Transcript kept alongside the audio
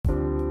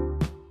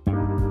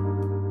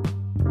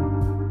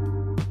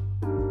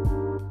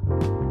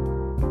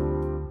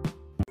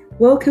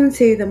Welcome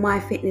to the My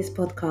Fitness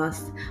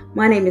podcast.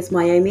 My name is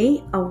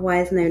Myomi,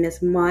 otherwise known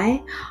as Mai.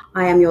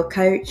 I am your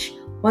coach,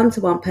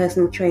 one-to-one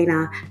personal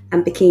trainer,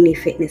 and bikini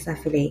fitness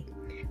athlete.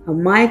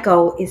 And my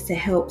goal is to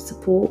help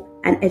support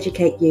and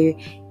educate you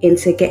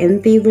into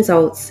getting the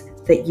results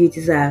that you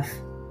deserve.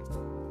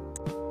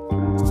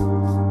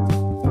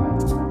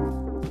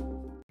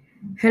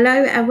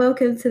 Hello and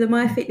welcome to the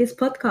My Fitness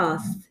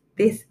podcast.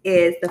 This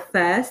is the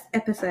first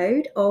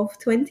episode of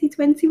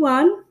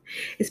 2021.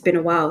 It's been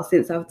a while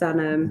since I've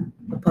done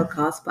a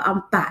podcast, but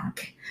I'm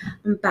back.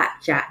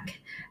 Jack.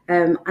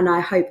 And I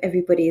hope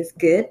everybody is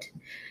good.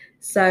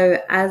 So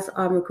as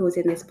I'm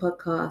recording this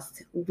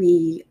podcast,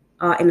 we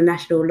are in a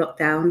national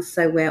lockdown.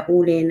 So we're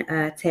all in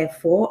tier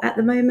 4 at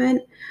the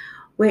moment,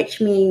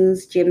 which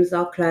means gyms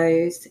are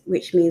closed,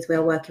 which means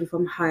we're working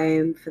from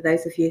home. For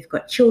those of you who've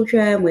got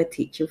children, we're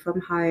teaching from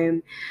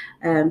home,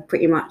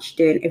 pretty much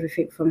doing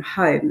everything from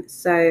home.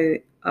 So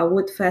I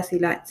would firstly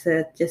like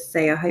to just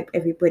say I hope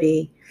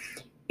everybody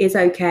is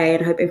okay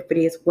and I hope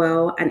everybody is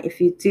well. And if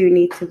you do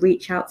need to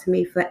reach out to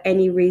me for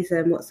any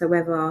reason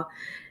whatsoever,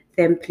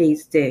 then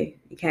please do,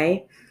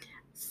 okay?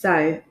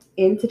 So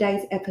in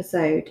today's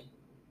episode,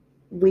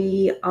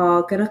 we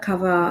are going to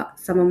cover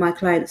some of my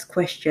clients'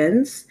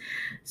 questions.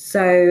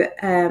 So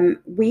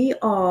we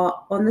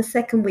are on the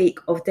second week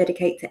of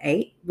Dedicate to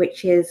 8,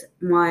 which is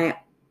my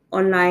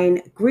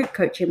online group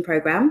coaching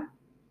program.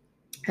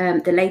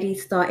 The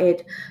ladies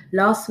started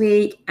last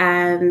week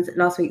and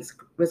last week's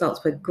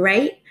results were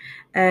great.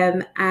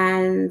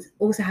 And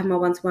also have my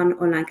one-to-one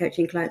online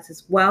coaching clients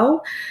as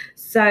well.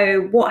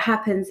 So what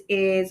happens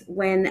is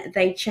when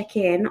they check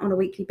in on a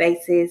weekly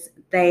basis,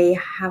 they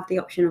have the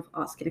option of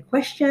asking a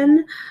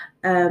question,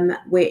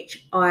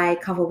 which I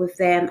cover with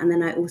them. And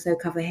then I also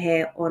cover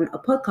here on a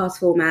podcast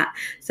format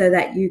so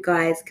that you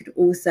guys could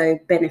also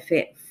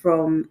benefit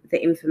from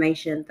the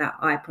information that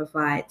I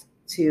provide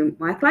to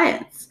my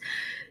clients.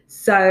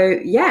 So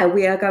yeah,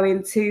 we are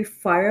going to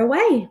fire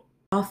away.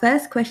 Our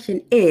first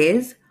question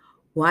is,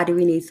 why do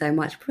we need so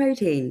much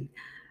protein?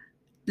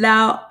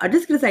 Now, I'm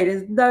just going to say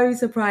there's no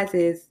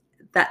surprises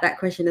that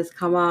question has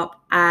come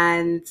up.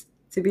 And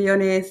to be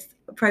honest,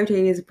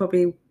 protein is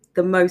probably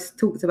the most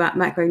talked about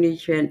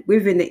macronutrient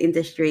within the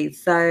industry.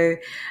 So,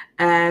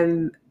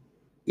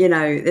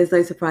 there's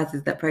no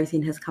surprises that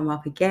protein has come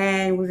up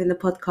again within the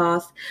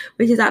podcast,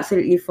 which is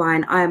absolutely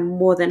fine. I am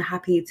more than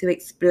happy to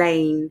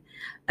explain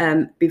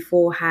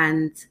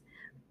beforehand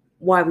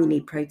why we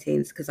need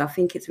proteins, because I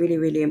think it's really,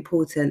 really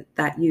important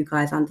that you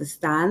guys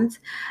understand,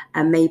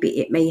 and maybe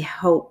it may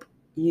help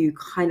you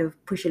kind of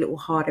push a little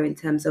harder in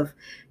terms of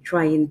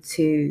trying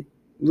to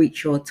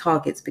reach your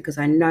targets, because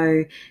I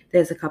know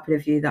there's a couple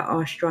of you that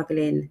are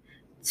struggling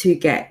to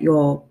hit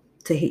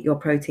your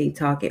protein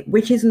target,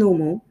 which is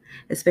normal,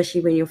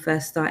 especially when you're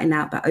first starting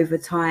out, but over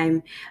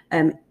time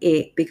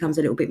it becomes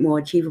a little bit more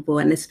achievable,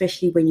 and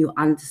especially when you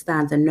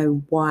understand and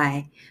know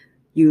why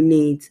you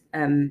need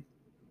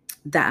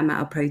that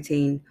amount of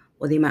protein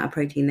or the amount of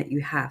protein that you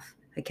have.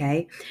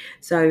 Okay,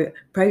 so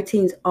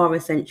proteins are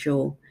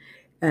essential.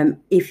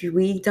 If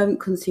we don't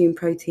consume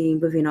protein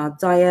within our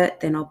diet,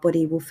 then our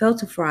body will fail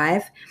to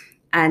thrive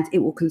and it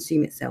will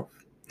consume itself.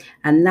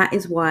 And that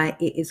is why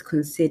it is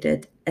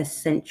considered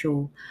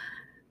essential.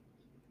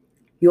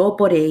 Your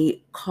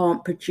body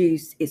can't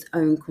produce its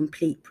own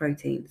complete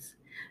proteins.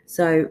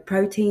 So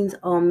proteins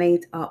are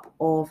made up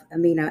of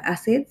amino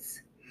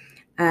acids,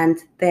 and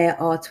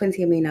there are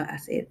 20 amino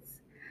acids.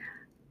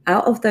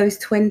 Out of those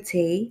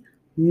 20,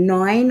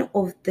 9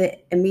 of the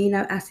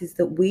amino acids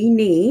that we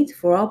need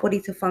for our body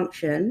to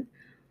function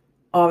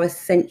are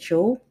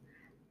essential.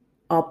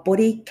 Our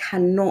body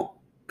cannot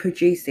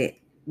produce it,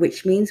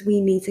 which means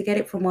we need to get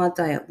it from our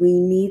diet. We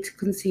need to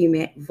consume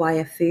it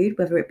via food,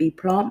 whether it be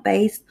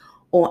plant-based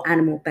or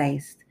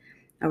animal-based.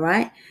 All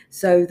right.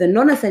 So the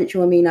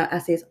non-essential amino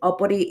acids, our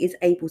body is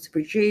able to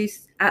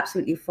produce,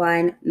 absolutely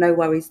fine. No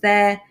worries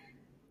there.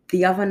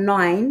 The other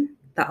 9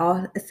 that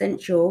are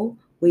essential,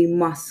 we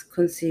must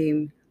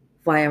consume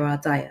via our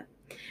diet.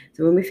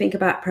 So when we think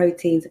about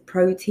proteins,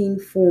 protein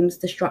forms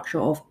the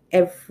structure of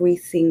every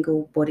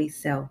single body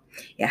cell.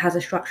 It has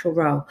a structural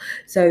role.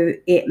 So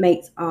it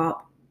makes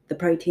up the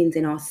proteins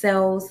in our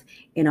cells,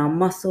 in our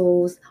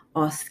muscles,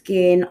 our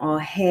skin, our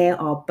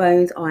hair, our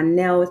bones, our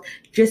nails,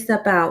 just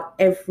about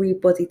every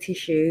body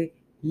tissue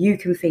you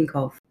can think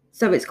of.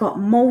 So it's got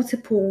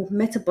multiple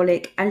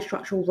metabolic and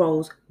structural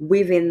roles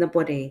within the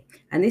body.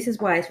 And this is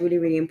why it's really,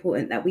 really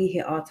important that we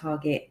hit our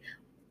target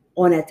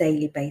on a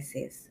daily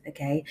basis.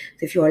 Okay.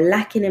 So if you're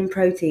lacking in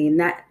protein,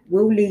 that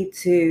will lead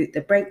to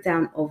the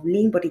breakdown of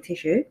lean body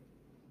tissue,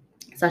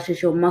 such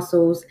as your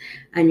muscles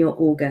and your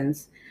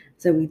organs.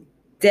 So we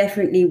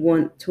definitely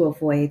want to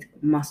avoid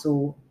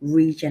muscle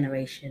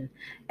regeneration,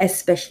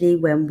 especially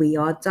when we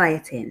are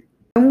dieting.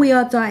 When we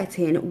are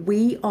dieting,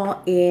 we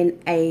are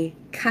in a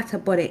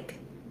catabolic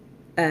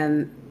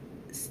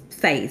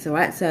phase, all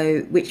right?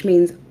 So which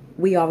means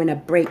we are in a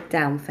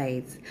breakdown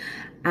phase.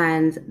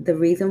 And the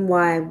reason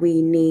why we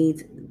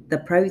need the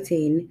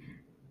protein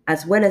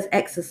as well as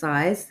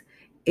exercise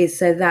is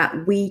so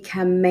that we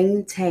can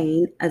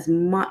maintain as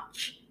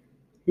much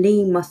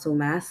lean muscle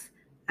mass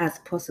as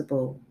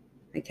possible.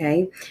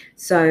 Okay,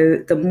 so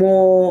the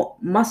more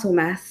muscle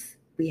mass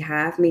we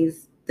have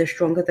means the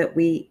stronger that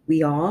we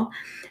are,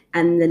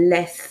 and the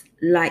less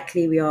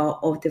likely we are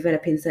of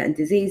developing certain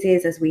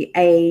diseases as we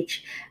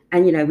age,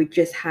 and we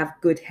just have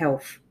good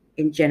health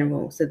in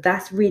general. So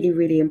that's really,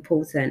 really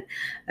important.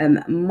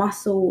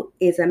 Muscle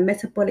is a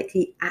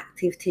metabolically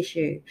active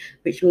tissue,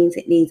 which means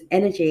it needs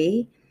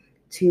energy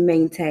to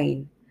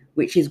maintain,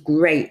 which is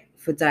great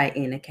for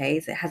dieting.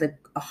 Okay, so it has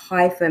a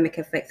high thermic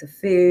effect of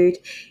food.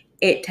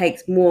 It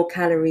takes more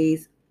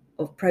calories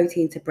of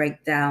protein to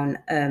break down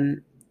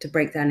in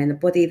the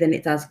body than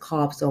it does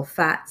carbs or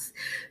fats.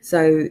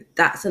 So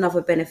that's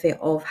another benefit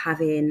of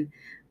having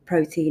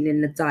protein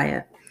in the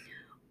diet.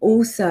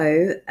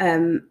 Also,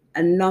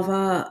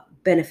 another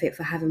benefit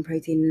for having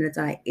protein in the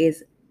diet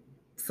is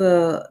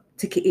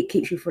it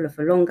keeps you fuller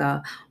for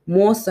longer,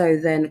 more so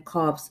than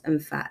carbs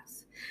and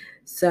fats.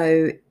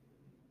 So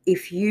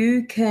if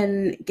you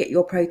can get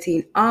your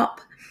protein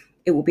up,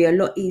 it will be a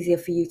lot easier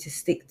for you to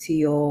stick to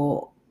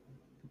your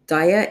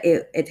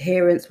diet.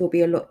 Adherence will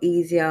be a lot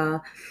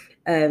easier,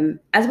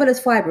 as well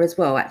as fiber as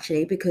well,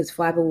 actually, because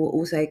fiber will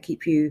also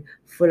keep you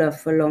fuller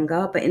for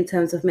longer. But in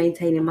terms of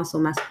maintaining muscle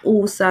mass,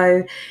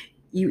 also,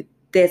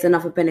 there's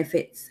another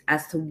benefit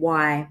as to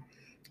why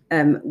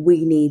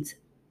we need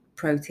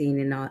protein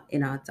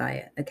in our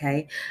diet.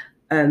 Okay,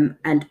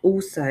 and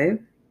also,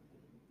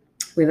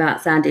 without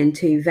sounding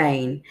too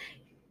vain,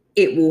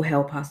 it will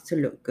help us to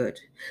look good.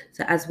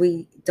 So as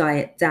we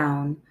diet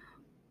down,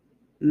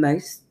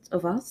 most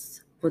of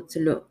us want to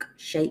look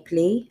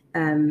shapely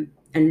and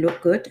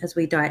look good as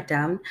we diet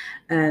down.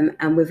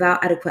 And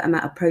without adequate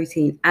amount of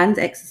protein and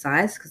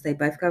exercise, because they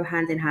both go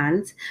hand in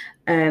hand,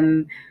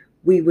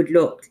 we would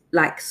look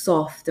like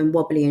soft and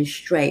wobbly and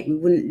straight. We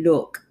wouldn't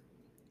look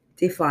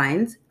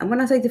defined. And when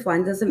I say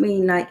defined, it doesn't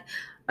mean like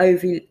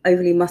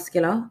overly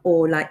muscular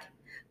or like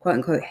quote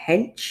unquote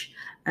hench.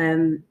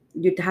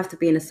 You'd have to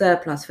be in a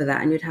surplus for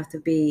that, and you'd have to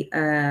be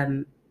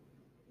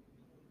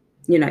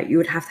you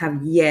would have to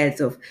have years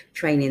of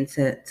training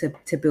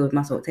to build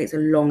muscle. It takes a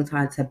long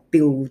time to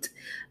build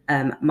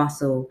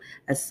muscle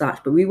as such,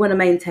 but we want to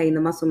maintain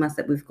the muscle mass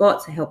that we've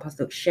got to help us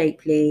look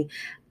shapely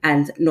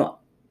and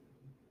not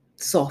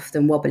soft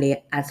and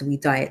wobbly as we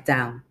diet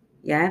down.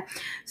 Yeah,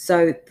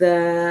 so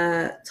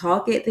the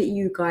target that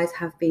you guys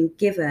have been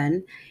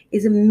given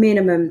is a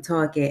minimum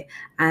target,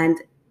 and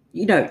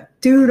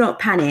do not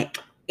panic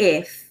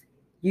if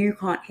you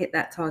can't hit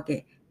that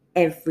target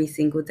every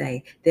single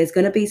day. There's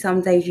going to be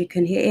some days you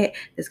can hit it,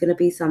 there's going to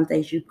be some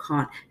days you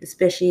can't,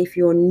 especially if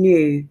you're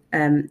new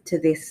to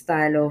this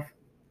style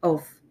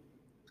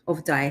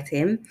of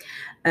dieting,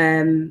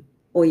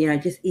 or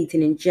just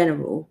eating in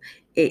general.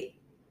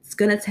 It's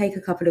going to take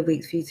a couple of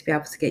weeks for you to be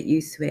able to get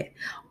used to it.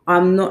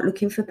 I'm not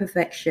looking for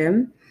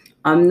perfection.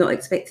 I'm not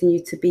expecting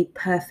you to be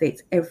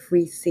perfect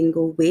every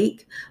single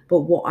week,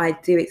 but what I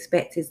do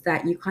expect is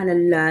that you kind of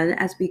learn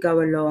as we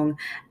go along,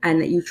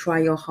 and that you try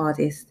your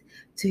hardest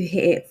to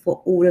hit it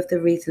for all of the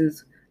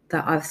reasons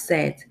that I've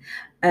said.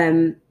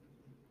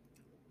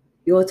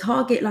 Your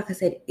target, like I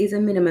said, is a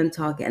minimum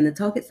target, and the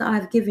targets that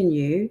I've given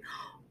you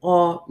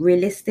are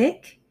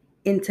realistic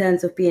in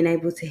terms of being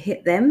able to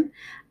hit them,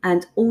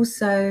 and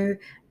also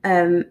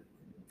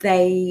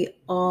they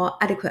are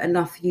adequate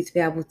enough for you to be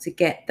able to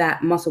get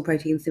that muscle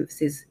protein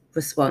synthesis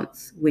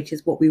response, which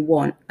is what we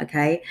want.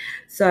 Okay,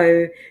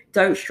 so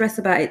don't stress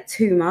about it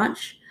too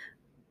much.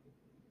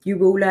 You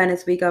will learn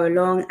as we go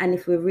along, and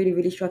if we're really,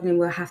 really struggling,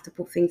 we'll have to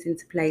put things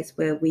into place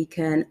where we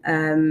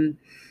can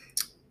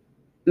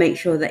make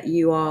sure that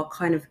you are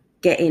kind of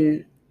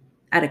getting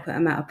adequate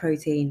amount of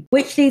protein.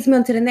 Which leads me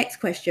on to the next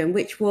question,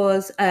 which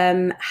was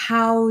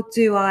how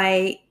do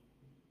I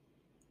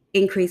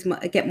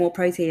get more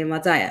protein in my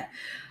diet?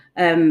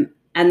 And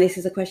this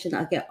is a question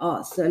that I get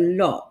asked a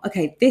lot.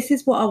 Okay, this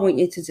is what I want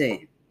you to do.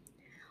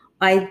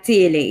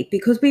 Ideally,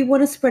 because we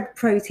want to spread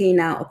protein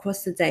out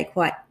across the day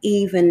quite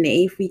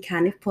evenly, if we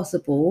can, if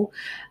possible,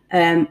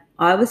 I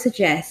would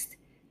suggest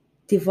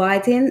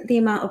dividing the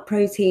amount of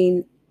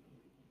protein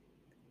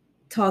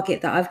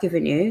target that I've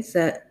given you.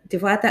 So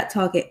divide that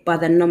target by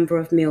the number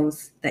of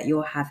meals that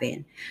you're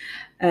having.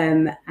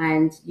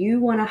 And you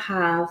want to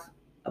have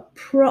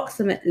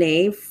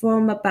approximately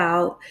from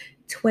about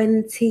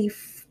 20,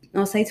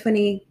 I'll say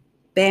 20,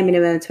 bare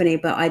minimum 20,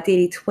 but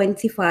ideally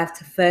 25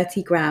 to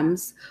 30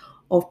 grams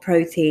of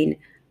protein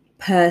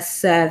per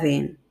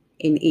serving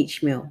in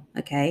each meal,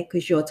 okay?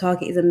 Because your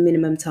target is a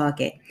minimum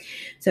target.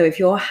 So if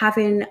you're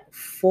having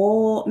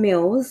 4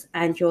 meals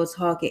and your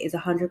target is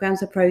 100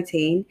 grams of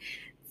protein,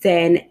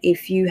 then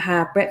if you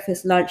have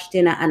breakfast, lunch,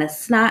 dinner, and a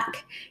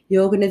snack,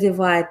 you're going to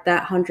divide that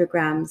 100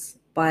 grams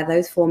by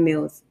those 4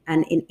 meals.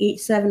 And in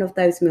each serving of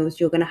those meals,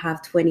 you're going to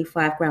have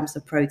 25 grams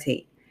of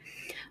protein.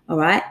 All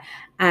right.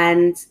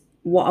 And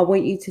what I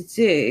want you to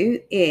do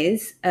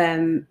is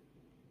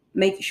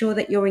make sure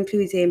that you're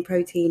including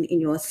protein in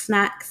your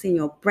snacks, in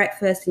your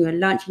breakfast, in your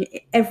lunch, in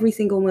every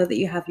single meal that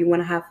you have. You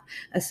want to have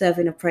a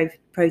serving of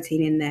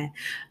protein in there.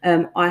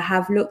 I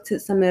have looked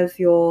at some of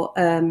your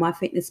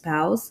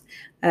MyFitnessPals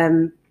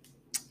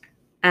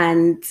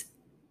and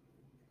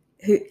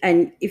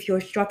if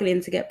you're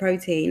struggling to get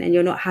protein and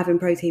you're not having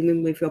protein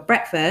in with your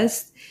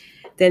breakfast,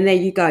 then there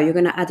you go, you're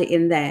going to add it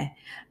in there.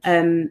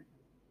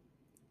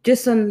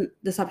 Just on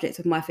the subject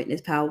of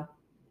MyFitnessPal,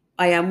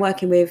 I am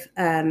working with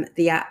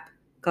the app,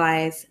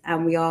 guys,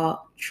 and we are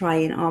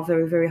trying our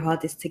very, very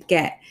hardest to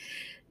get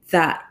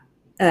that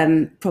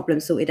problem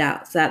sorted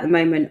out. So at the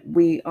moment,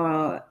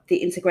 the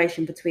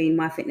integration between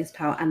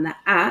MyFitnessPal and the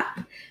app,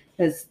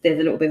 there's a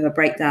little bit of a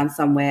breakdown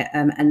somewhere,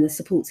 and the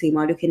support team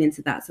are looking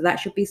into that. So that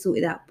should be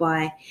sorted out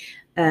by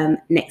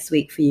next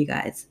week for you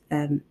guys.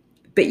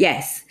 But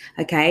yes,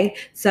 okay.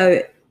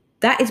 So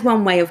that is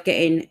one way of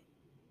getting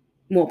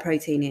more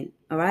protein in.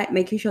 All right,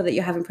 making sure that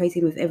you're having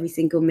protein with every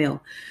single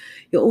meal.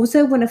 You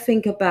also want to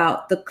think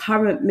about the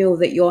current meal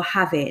that you're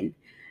having.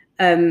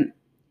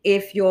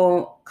 If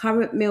your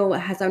current meal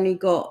has only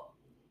got,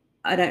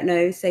 I don't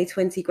know, say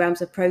 20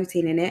 grams of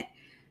protein in it,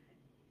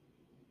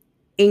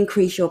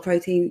 increase your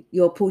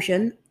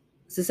portion.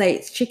 So say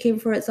it's chicken,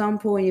 for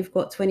example, and you've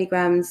got 20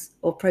 grams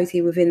of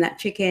protein within that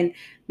chicken,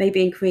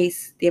 maybe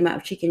increase the amount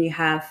of chicken you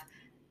have.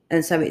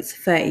 And so it's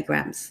 30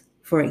 grams,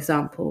 for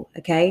example,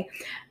 okay?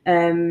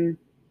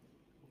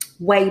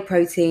 Whey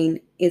protein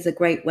is a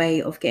great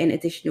way of getting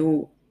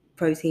additional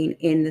protein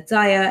in the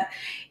diet.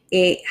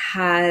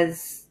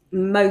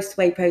 Most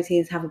whey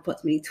proteins have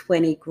approximately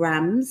 20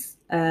 grams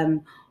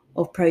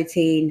of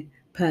protein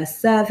per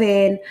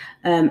serving.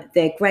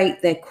 They're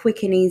great, they're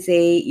quick and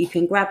easy. You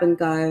can grab and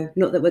go.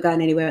 Not that we're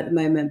going anywhere at the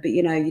moment, but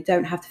you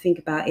don't have to think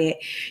about it.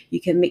 You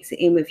can mix it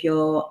in with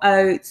your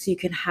oats. You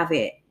can have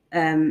it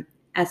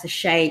as a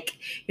shake.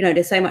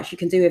 There's so much you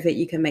can do with it.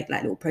 You can make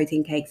like little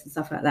protein cakes and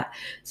stuff like that.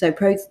 So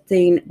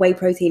whey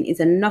protein is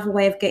another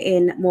way of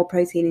getting more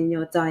protein in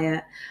your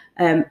diet.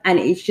 And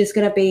it's just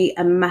going to be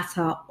a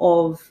matter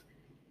of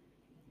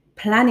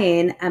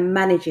planning and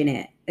managing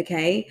it.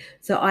 Okay.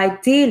 So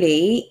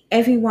ideally,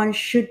 everyone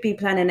should be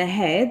planning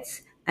ahead,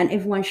 and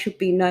everyone should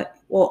be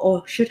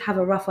or should have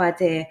a rough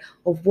idea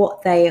of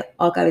what they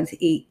are going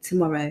to eat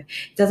tomorrow.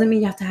 It doesn't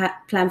mean you have to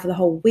plan for the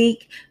whole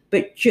week,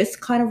 but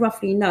just kind of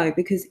roughly know,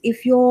 because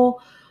if you're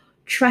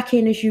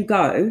tracking as you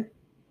go,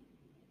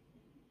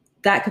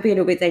 that could be a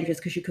little bit dangerous,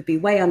 because you could be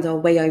way under or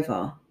way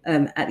over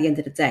at the end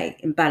of the day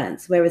in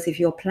balance. Whereas if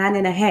you're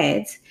planning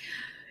ahead,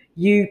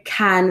 you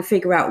can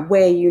figure out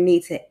where you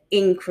need to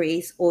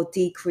increase or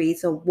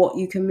decrease, or what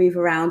you can move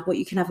around, what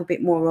you can have a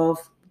bit more of,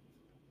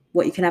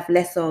 what you can have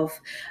less of.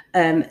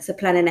 So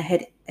planning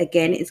ahead,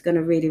 again, is going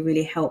to really,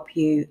 really help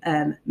you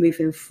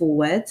moving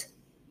forward.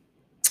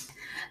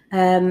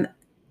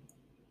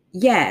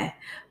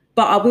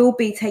 But I will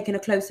be taking a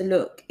closer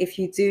look if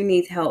you do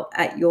need help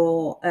at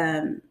your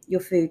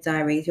food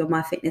diaries, your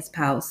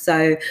MyFitnessPal.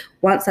 So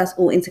once that's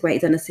all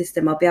integrated on the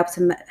system, I'll be able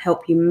to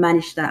help you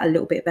manage that a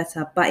little bit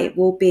better, but it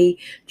will be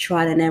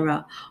trial and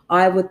error.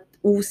 I would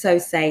also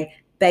say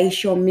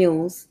base your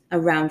meals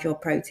around your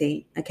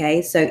protein.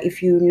 Okay, so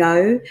if you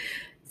know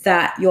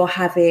that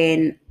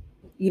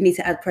you need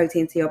to add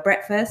protein to your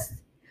breakfast,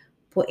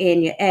 put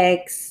in your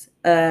eggs,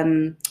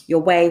 your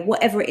whey,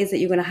 whatever it is that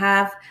you're going to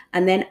have,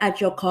 and then add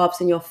your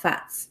carbs and your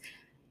fats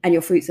and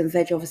your fruits and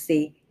veg,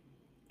 obviously,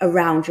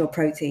 around your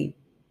protein.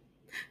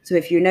 So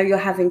if you know you're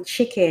having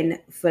chicken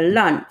for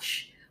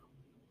lunch,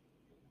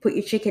 put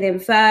your chicken in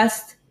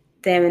first,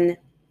 then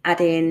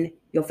add in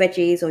your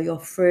veggies or your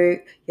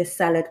fruit, your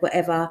salad,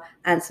 whatever,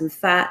 and some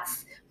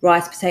fats,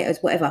 rice, potatoes,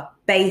 whatever.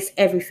 Base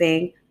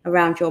everything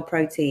around your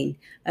protein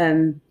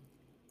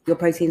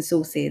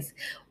sources.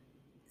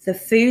 The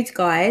food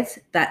guide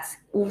that's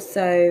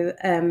also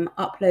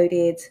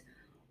uploaded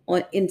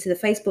into the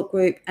Facebook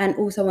group and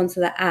also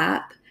onto the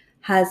app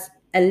has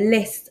a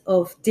list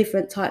of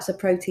different types of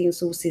protein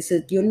sources.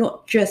 So you're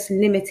not just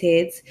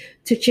limited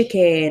to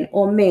chicken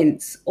or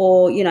mince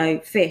or,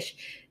 fish.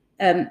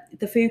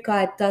 The food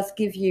guide does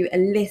give you a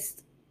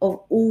list of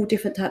all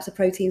different types of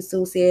protein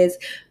sources,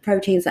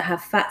 proteins that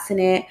have fats in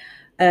it,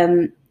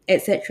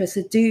 etc.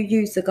 So do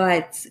use the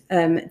guides.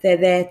 They're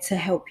there to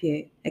help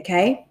you.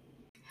 Okay.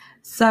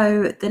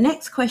 So the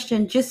next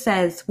question just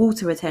says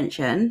water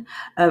retention.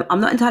 I'm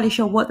not entirely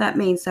sure what that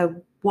means. So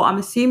what I'm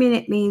assuming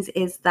it means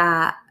is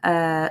that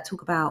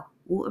talk about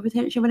water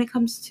retention when it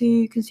comes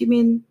to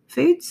consuming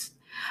foods.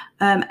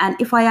 And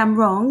if I am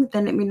wrong,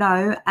 then let me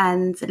know,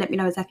 and let me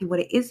know exactly what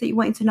it is that you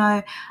wanted to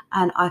know,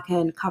 and I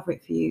can cover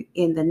it for you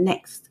in the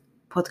next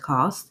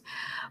podcast.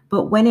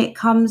 But when it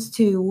comes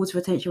to water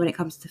retention, when it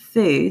comes to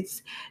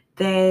foods,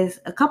 there's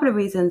a couple of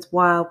reasons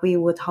why we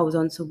would hold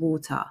on to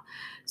water.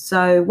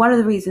 So one of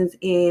the reasons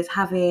is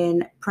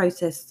having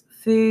processed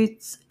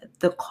foods.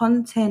 The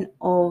content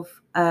of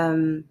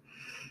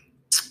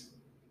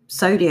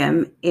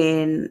sodium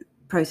in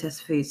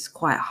processed foods is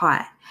quite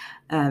high.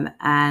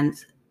 And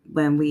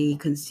when we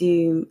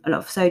consume a lot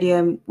of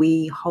sodium,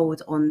 we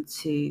hold on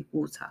to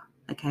water.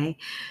 Okay.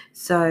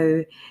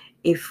 So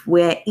if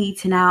we're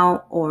eating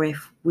out, or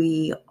if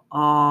we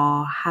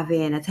are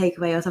having a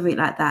takeaway or something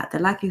like that, the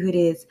likelihood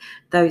is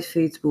those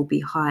foods will be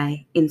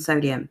high in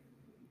sodium.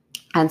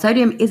 And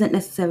sodium isn't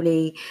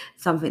necessarily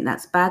something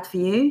that's bad for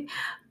you,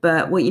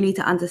 But what you need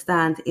to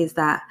understand is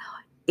that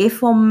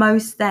if on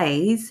most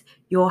days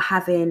you're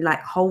having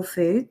like whole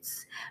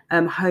foods,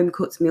 home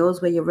cooked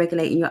meals where you're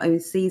regulating your own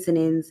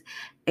seasonings,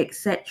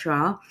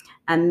 etc.,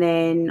 and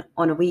then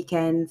on a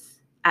weekend,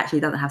 actually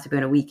it doesn't have to be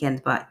on a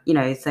weekend, but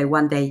so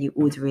one day you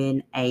order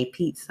in a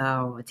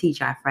pizza or a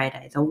TGI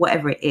Fridays or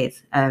whatever it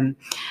is,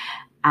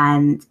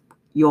 and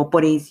your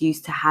body's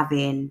used to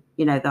having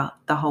the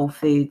whole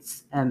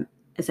foods,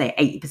 say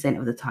 80%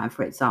 of the time,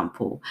 for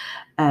example,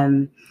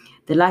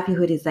 the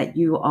likelihood is that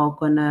you are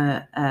going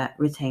to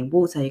retain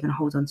water. You're going to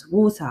hold on to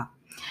water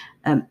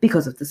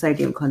because of the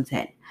sodium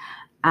content.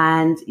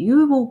 And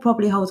you will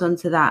probably hold on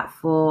to that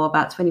for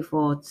about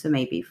 24 to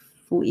maybe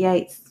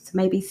 48 to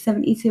maybe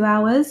 72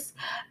 hours.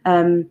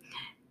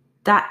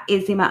 That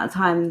is the amount of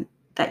time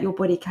that your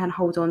body can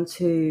hold on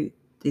to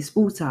this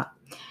water.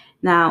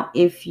 Now,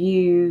 if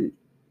you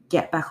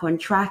get back on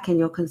track and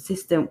you're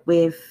consistent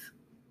with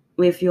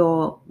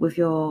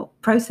your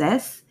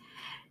process,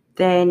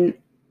 then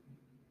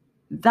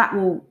that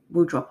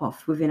will drop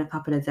off within a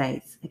couple of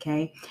days.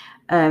 Okay,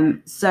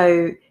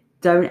 so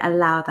don't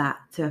allow that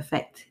to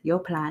affect your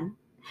plan.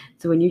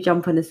 So when you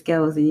jump on the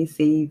scales and you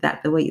see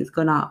that the weight has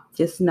gone up,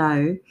 just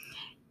know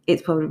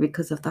it's probably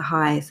because of the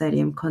high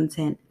sodium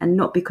content and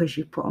not because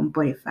you put on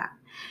body fat.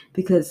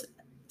 Because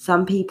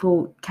some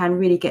people can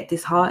really get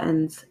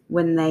disheartened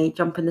when they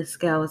jump on the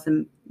scales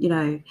and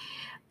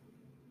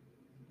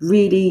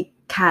really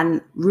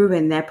can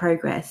ruin their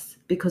progress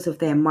because of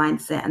their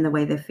mindset and the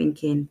way they're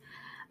thinking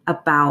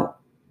about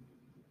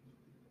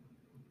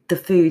the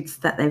foods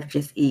that they've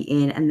just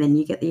eaten, and then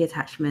you get the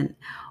attachment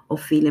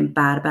of feeling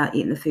bad about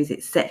eating the foods,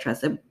 etc.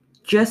 So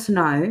just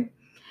know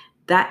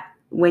that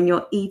when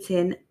you're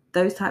eating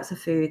those types of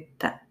food,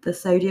 that the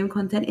sodium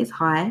content is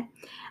high,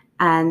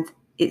 and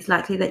it's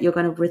likely that you're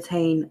going to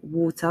retain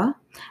water,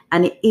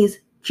 and it is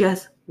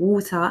just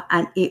water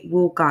and it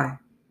will go.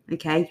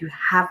 Okay, you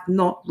have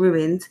not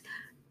ruined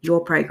your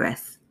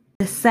progress.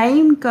 The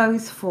same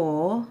goes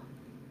for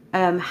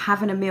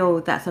having a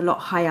meal that's a lot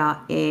higher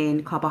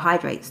in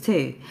carbohydrates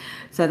too.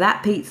 So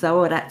that pizza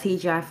or that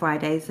TGI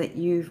Fridays that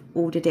you've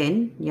ordered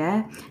in,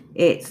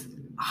 it's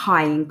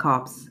high in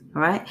carbs.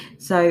 All right.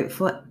 So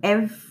for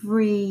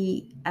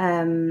every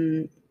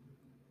time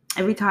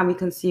we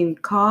consume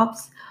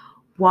carbs,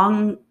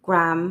 1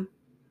 gram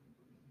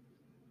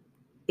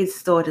is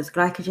stored as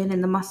glycogen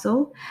in the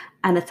muscle,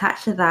 and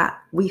attached to that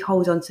we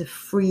hold on to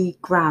 3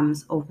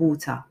 grams of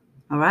water.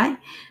 All right,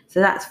 so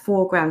that's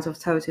 4 grams of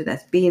total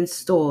that's being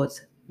stored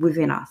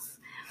within us.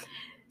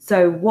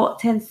 So what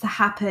tends to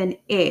happen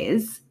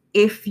is,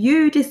 if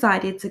you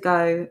decided to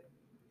go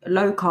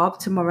low carb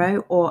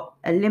tomorrow or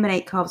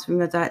eliminate carbs from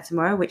your diet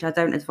tomorrow, which I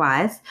don't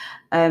advise,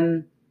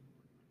 and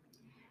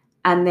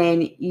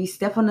then you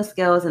step on the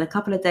scales in a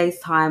couple of days'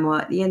 time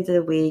or at the end of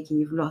the week and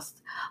you've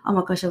lost, oh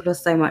my gosh, I've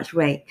lost so much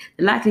weight,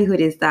 the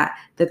likelihood is that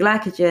the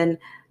glycogen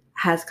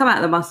has come out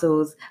of the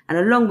muscles, and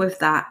along with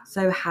that,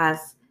 so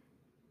has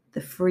the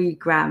 3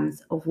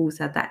 grams of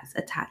water that's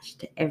attached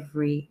to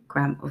every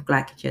gram of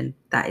glycogen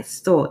that is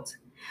stored.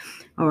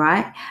 All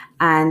right.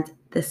 And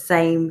the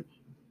same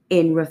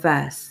in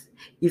reverse.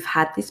 You've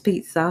had this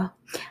pizza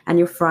and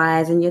your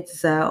fries and your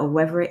dessert or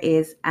whatever it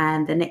is,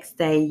 and the next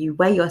day you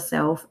weigh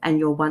yourself and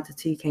you're 1 to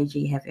 2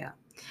 kg heavier.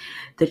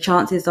 The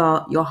chances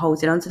are you're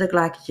holding onto the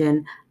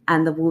glycogen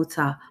and the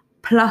water,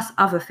 plus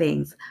other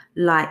things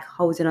like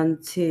holding on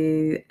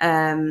to,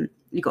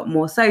 you've got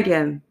more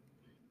sodium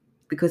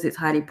because it's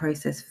highly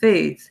processed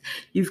foods.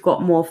 You've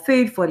got more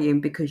food volume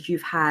because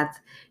you've had,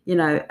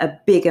 a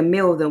bigger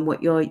meal than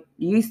what you're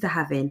used to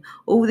having.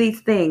 All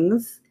these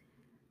things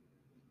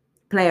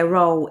play a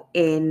role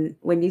in,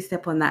 when you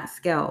step on that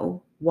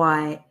scale,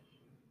 why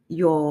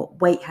your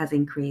weight has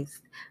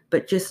increased.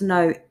 But just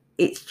know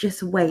it's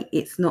just weight,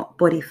 it's not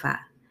body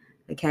fat.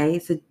 Okay,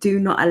 so do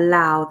not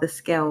allow the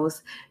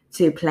scales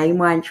to play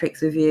mind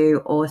tricks with you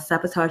or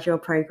sabotage your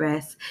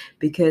progress,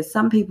 because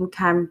some people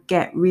can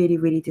get really,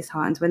 really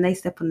disheartened when they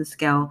step on the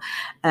scale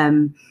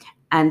and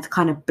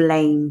kind of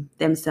blame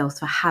themselves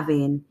for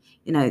having,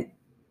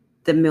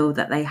 the meal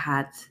that they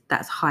had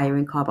that's higher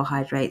in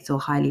carbohydrates or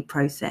highly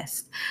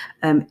processed.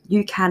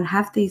 You can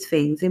have these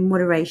things in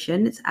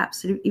moderation. It's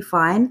absolutely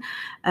fine.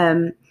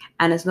 And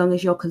as long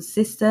as you're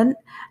consistent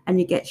and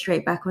you get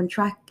straight back on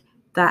track,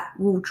 that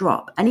will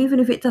drop. And even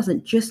if it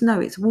doesn't, just know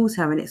it's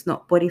water and it's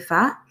not body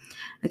fat.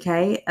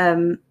 Okay.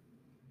 And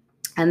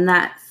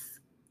that's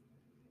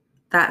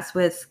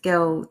where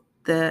scale,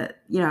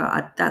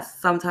 that's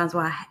sometimes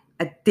why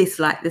I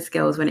dislike the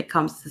scales when it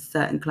comes to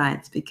certain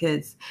clients,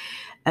 because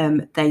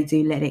they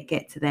do let it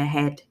get to their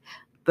head.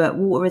 But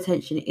water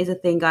retention is a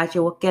thing, guys.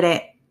 You'll get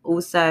it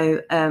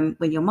also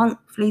when your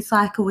monthly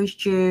cycle is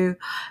due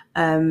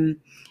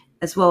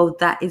as well.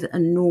 That is a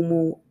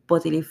normal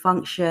bodily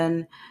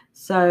function.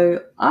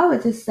 So I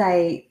would just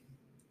say,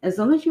 as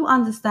long as you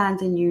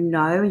understand and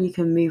and you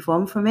can move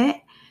on from it,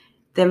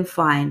 then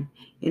fine.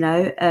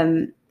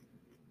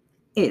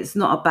 It's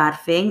not a bad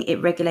thing.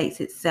 It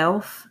regulates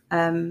itself.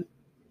 So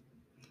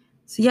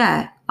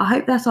yeah, I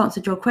hope that's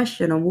answered your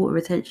question on water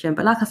retention.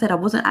 But like I said, I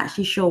wasn't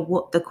actually sure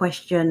what the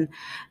question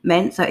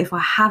meant. So if I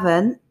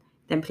haven't,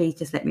 then please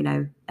just let me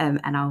know, and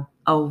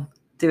I'll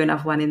do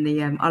another one in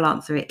the I'll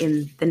answer it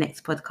in the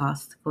next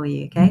podcast for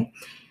you. Okay.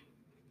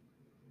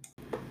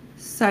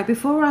 So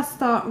before I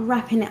start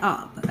wrapping it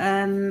up,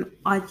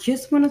 I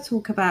just want to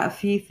talk about a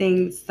few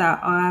things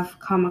that I've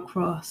come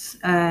across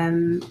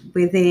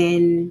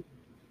within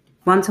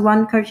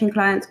one-to-one coaching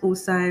clients,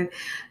 also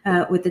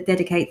with the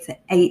Dedicate to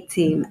 8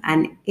 team,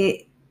 and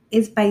it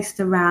is based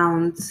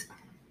around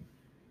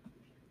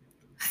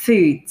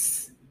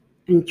foods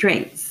and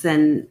drinks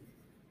and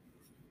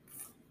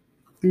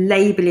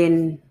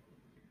labeling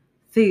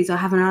foods, or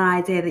having an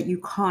idea that you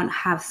can't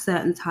have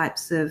certain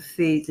types of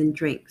foods and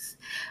drinks.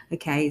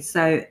 Okay,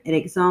 so an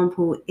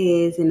example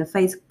is in a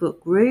Facebook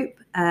group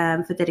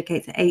for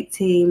Dedicate to 8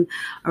 team.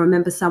 I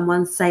remember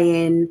someone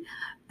saying,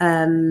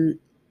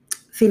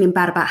 feeling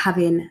bad about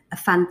having a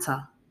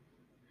Fanta.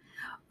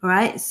 All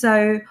right,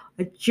 so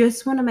I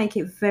just want to make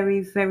it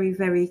very, very,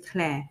 very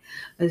clear.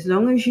 As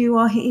long as you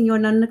are hitting your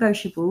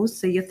non-negotiables,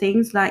 so your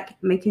things like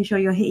making sure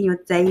you're hitting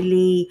your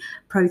daily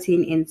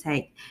protein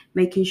intake,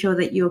 making sure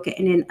that you're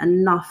getting in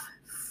enough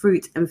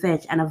fruit and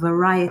veg and a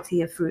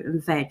variety of fruit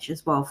and veg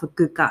as well for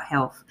good gut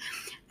health,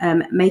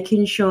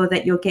 making sure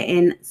that you're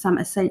getting some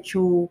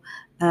essential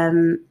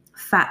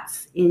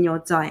fats in your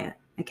diet.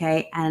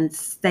 Okay, and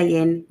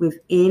staying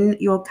within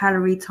your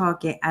calorie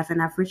target as an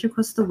average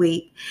across the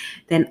week.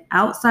 Then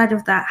outside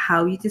of that,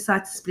 how you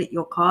decide to split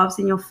your carbs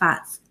and your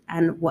fats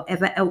and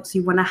whatever else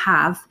you want to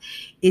have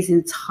is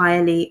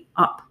entirely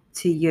up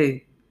to you.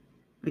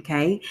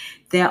 Okay,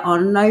 there are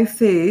no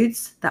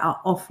foods that are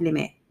off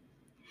limit.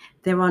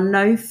 There are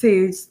no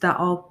foods that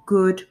are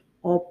good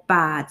or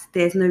bad.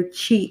 There's no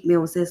cheat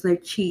meals. There's no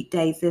cheat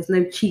days. There's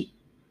no cheat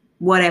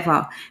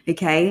whatever.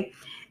 Okay,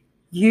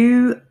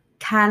 you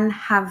can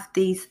have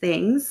these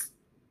things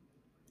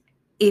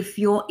if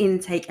your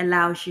intake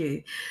allows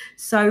you.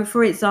 So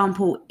for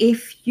example,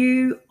 if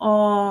you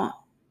are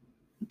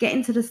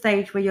getting to the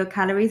stage where your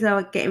calories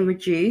are getting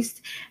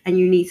reduced and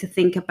you need to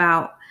think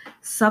about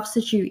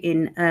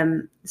substituting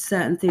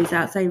certain foods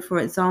out, say for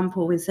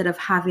example, instead of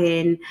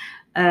having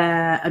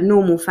a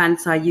normal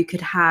Fanta, you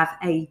could have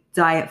a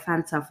diet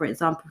Fanta, for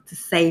example, to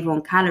save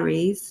on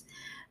calories,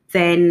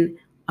 then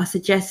I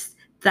suggest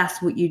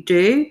that's what you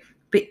do.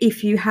 But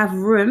if you have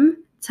room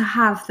to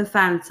have the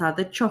Fanta,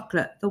 the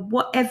chocolate, the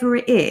whatever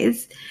it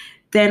is,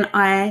 then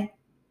I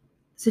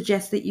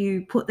suggest that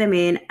you put them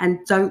in and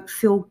don't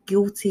feel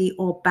guilty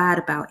or bad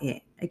about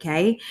it.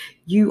 Okay,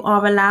 you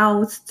are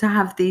allowed to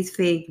have these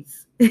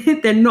things.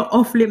 They're not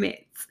off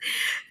limits.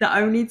 The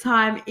only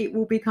time it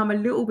will become a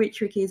little bit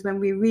tricky is when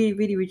we really,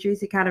 really reduce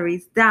the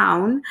calories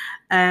down.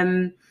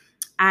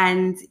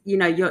 And you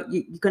know you're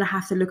going to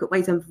have to look at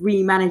ways of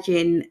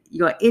remanaging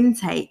your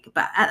intake,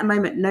 but at the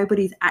moment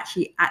nobody's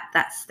actually at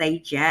that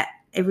stage yet.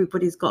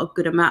 Everybody's got a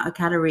good amount of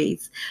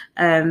calories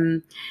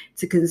to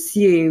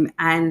consume,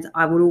 and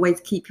I will always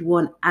keep you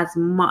on as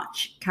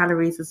much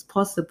calories as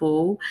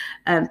possible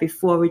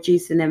before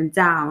reducing them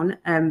down,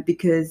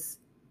 because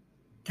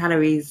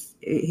calories,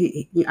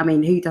 I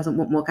mean, who doesn't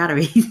want more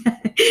calories?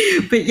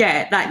 But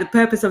yeah, like the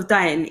purpose of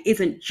dieting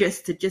isn't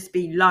just to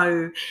be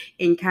low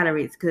in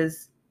calories,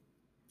 because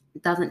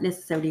it doesn't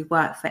necessarily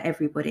work for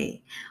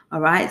everybody. All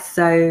right,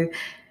 so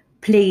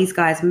please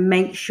guys,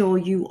 make sure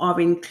you are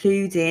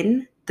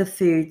including the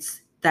foods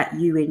that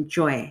you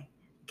enjoy.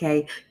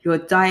 Okay, your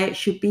diet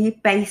should be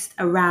based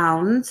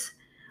around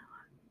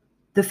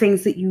the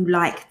things that you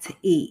like to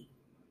eat,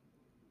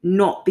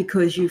 not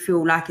because you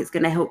feel like it's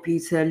going to help you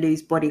to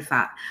lose body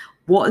fat.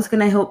 What is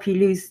going to help you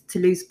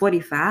lose body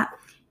fat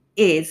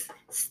is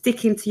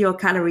sticking to your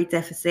calorie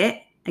deficit.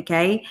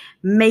 Okay,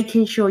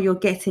 making sure you're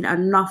getting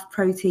enough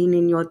protein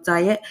in your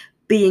diet,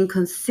 being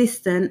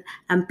consistent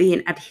and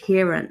being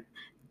adherent.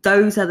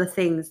 Those are the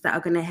things that are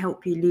going to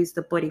help you lose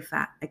the body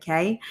fat.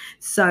 Okay,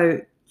 so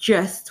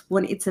just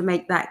wanted to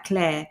make that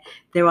clear.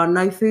 There are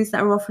no foods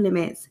that are off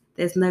limits.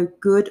 There's no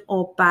good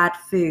or bad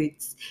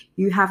foods.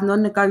 You have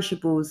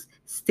non-negotiables.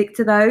 Stick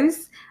to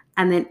those,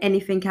 and then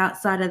anything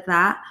outside of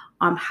that,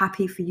 I'm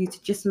happy for you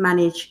to just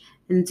manage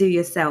and do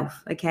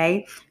yourself.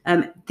 Okay,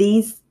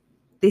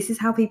 this is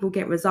how people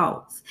get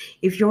results.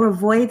 If you're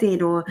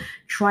avoiding or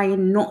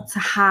trying not to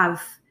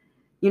have,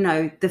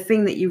 the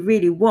thing that you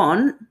really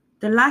want,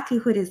 the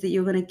likelihood is that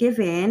you're going to give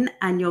in,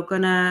 and you're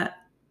going to,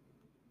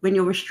 when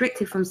you're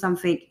restricted from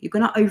something, you're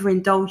going to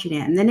overindulge in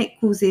it. And then it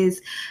causes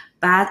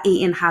bad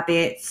eating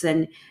habits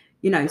and,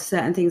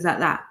 certain things like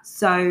that.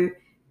 So,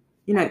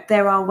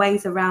 there are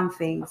ways around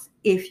things.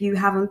 If you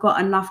haven't got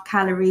enough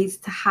calories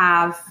to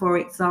have, for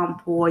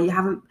example, or you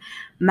haven't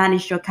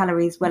managed your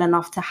calories well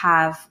enough to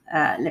have,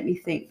 let me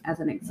think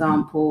as an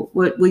example,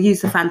 we'll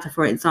use the Fanta,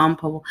 for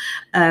example,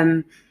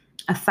 a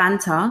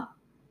Fanta,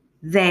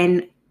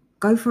 then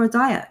go for a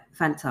diet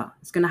Fanta.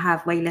 It's going to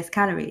have way less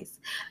calories.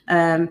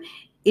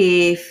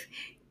 If,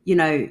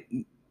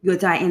 you're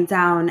dieting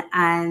down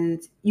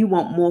and you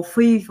want more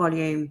food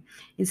volume,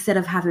 instead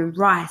of having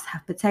rice,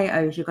 have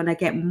potatoes, you're going to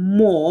get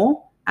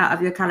more out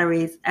of your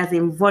calories, as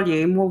in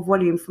volume, more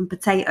volume from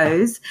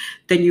potatoes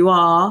than you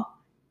are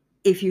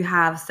if you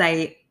have,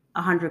 say,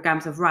 100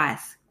 grams of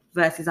rice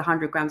versus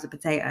 100 grams of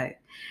potato.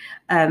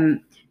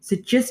 So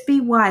just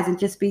be wise and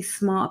just be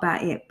smart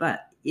about it.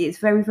 But it's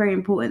very, very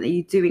important that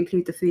you do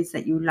include the foods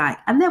that you like.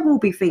 And there will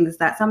be things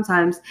that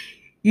sometimes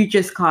you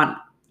just can't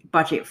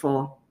budget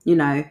for. You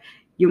know,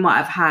 you might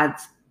have had,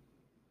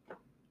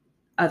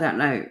 I don't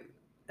know,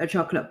 a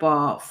chocolate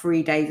bar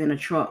 3 days in a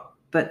trot,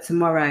 but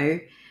tomorrow,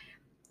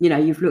 you know,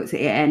 you've looked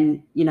at it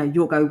and, you know,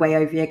 you'll go way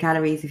over your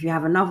calories if you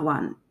have another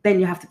one. Then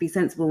you have to be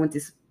sensible and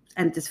just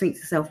think to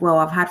yourself, well,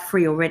 I've had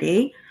 3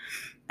 already.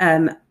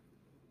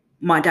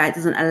 My diet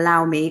doesn't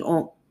allow me,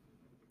 or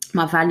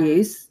my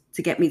values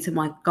to get me to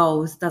my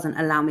goals doesn't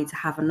allow me to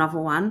have another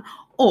one.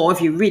 Or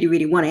if you really,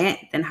 really want it,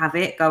 then have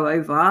it, go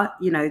over,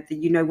 you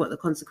know what the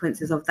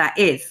consequences of that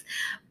is.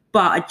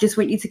 But I just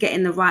want you to get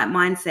in the right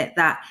mindset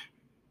that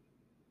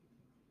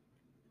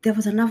there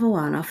was another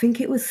one. I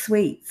think it was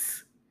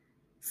sweets.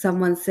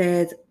 Someone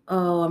said,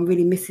 oh, I'm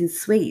really missing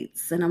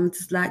sweets. And I'm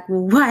just like,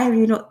 well, why have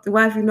you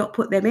not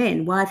put them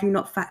in? Why have you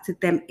not factored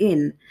them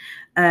in?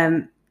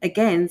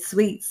 Again,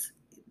 sweets,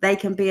 they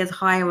can be as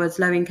high or as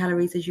low in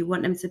calories as you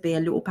want them to be. A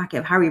little packet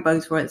of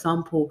Haribos, for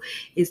example,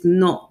 is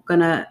not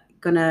gonna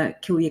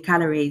kill your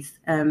calories.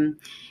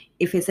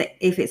 If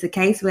it's a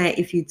case where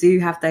if you do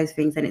have those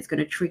things, then it's going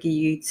to trigger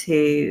you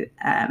to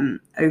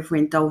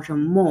overindulge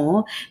on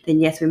more, then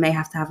yes, we may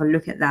have to have a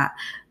look at that.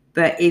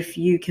 But if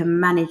you can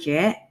manage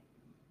it,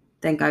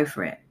 then go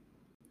for it.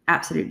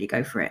 Absolutely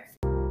go for it.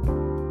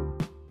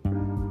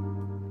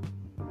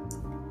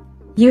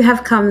 You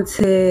have come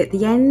to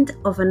the end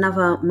of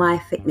another My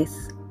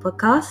Fitness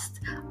podcast.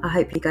 I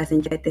hope you guys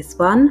enjoyed this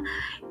one.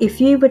 If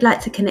you would like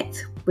to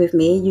connect with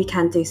me, you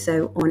can do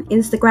so on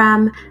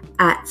Instagram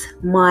at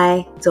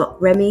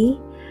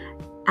my.remy.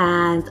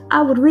 And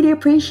I would really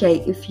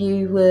appreciate if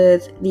you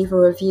would leave a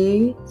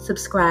review,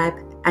 subscribe,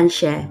 and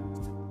share.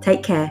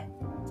 Take care.